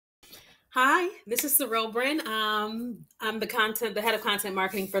Hi, this is Cyril Bryn. I'm the head of content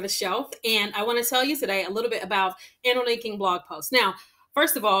marketing for the Shelf, and I want to tell you today a little bit about interlinking blog posts. Now,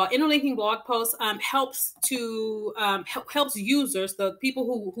 first of all, interlinking blog posts helps users, the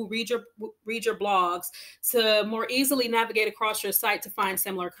people who read your blogs, to more easily navigate across your site to find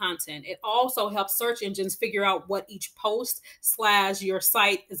similar content. It also helps search engines figure out what each post slash your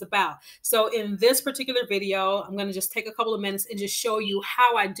site is about. So in this particular video, I'm going to just take a couple of minutes and just show you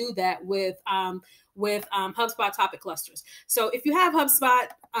how I do that with HubSpot topic clusters. So if you have HubSpot,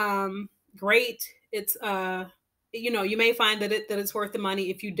 great. It's you may find that it's worth the money.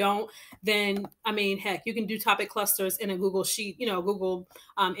 If you don't, then I mean, heck, you can do topic clusters in a Google Sheet, in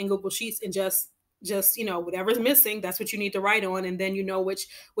Google Sheets, and just whatever's missing, that's what you need to write on, and then you know which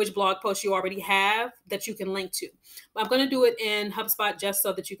blog post you already have that you can link to. But I'm going to do it in HubSpot just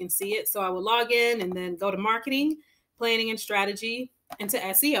so that you can see it. So I will log in and then go to marketing, planning and strategy, into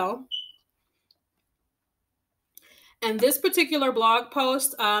SEO. And this particular blog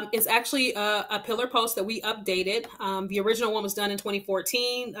post is actually a pillar post that we updated. The original one was done in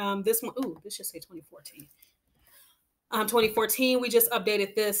 2014. This one, this should say 2014. 2014, we just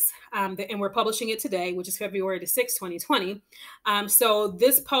updated this, and we're publishing it today, which is February the 6th, 2020. So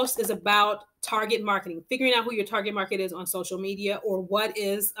this post is about target marketing, figuring out who your target market is on social media, or what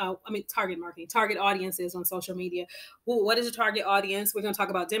is, target marketing, target audience is on social media. What is a target audience? We're going to talk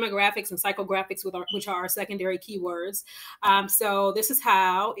about demographics and psychographics, which are our secondary keywords. So this is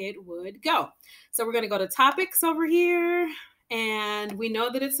how it would go. So we're going to go to topics over here. And we know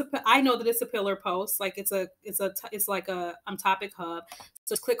that I know that it's a pillar post, like it's like a topic hub.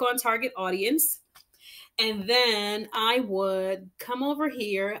 So just click on target audience. And then I would come over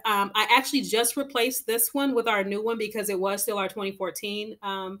here. I actually just replaced this one with our new one because it was still our 2014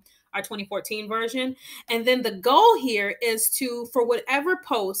 version. And then the goal here is for whatever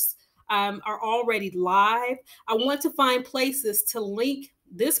posts are already live, I want to find places to link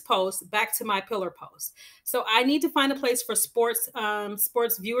this post back to my pillar post. So I need to find a place for sports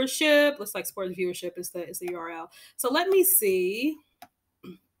viewership. Looks like sports viewership is the URL. So let me see.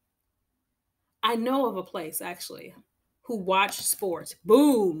 I know of a place actually who watch sports.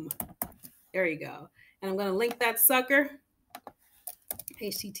 Boom. There you go. And I'm going to link that sucker.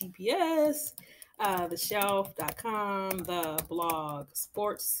 HTTPS, theshelf.com, the blog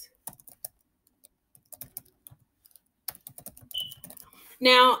sports.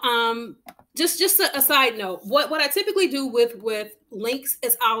 Now, just a side note, what I typically do with links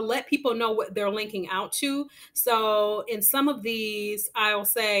is I'll let people know what they're linking out to. So in some of these, I'll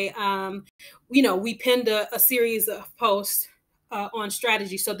say, we pinned a series of posts on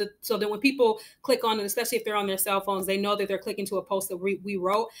strategy, so that when people click on it, especially if they're on their cell phones, they know that they're clicking to a post that we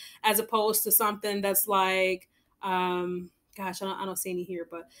wrote, as opposed to something that's like, gosh, I don't see any here,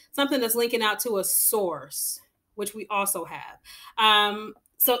 but something that's linking out to a source, which we also have.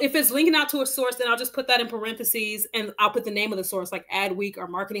 So if it's linking out to a source, then I'll just put that in parentheses, and I'll put the name of the source, like Adweek or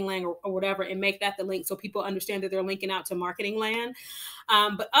Marketing Land or whatever, and make that the link so people understand that they're linking out to Marketing Land.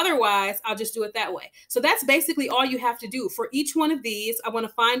 But otherwise, I'll just do it that way. So that's basically all you have to do. For each one of these, I want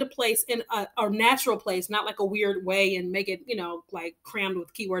to find a place in a natural place, not like a weird way and make it, like crammed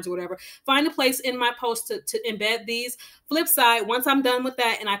with keywords or whatever. Find a place in my post to embed these. Flip side, once I'm done with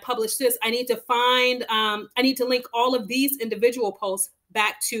that and I publish this, I need to link all of these individual posts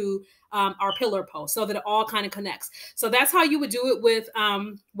back to our pillar post so that it all kind of connects. So that's how you would do it with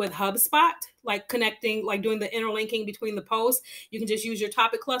HubSpot, like connecting, like doing the interlinking between the posts. You can just use your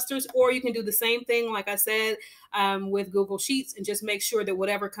topic clusters, or you can do the same thing, like I said, with Google Sheets, and just make sure that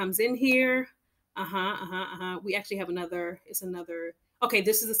whatever comes in here, we actually have okay,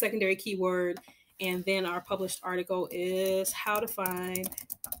 this is a secondary keyword. And then our published article is how to find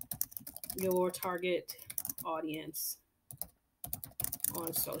your target audience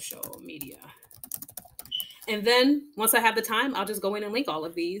on social media. And then once I have the time, I'll just go in and link all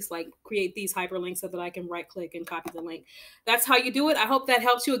of these, like create these hyperlinks so that I can right click and copy the link. That's how you do it. I hope that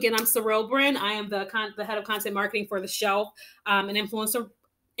helps you. Again, I'm Cyril Bryn. I am the head of content marketing for the Shelf, an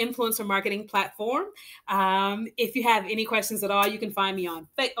influencer marketing platform. If you have any questions at all, you can find me on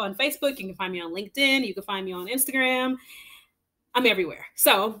Facebook. You can find me on LinkedIn. You can find me on Instagram. I'm everywhere.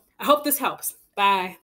 So I hope this helps. Bye.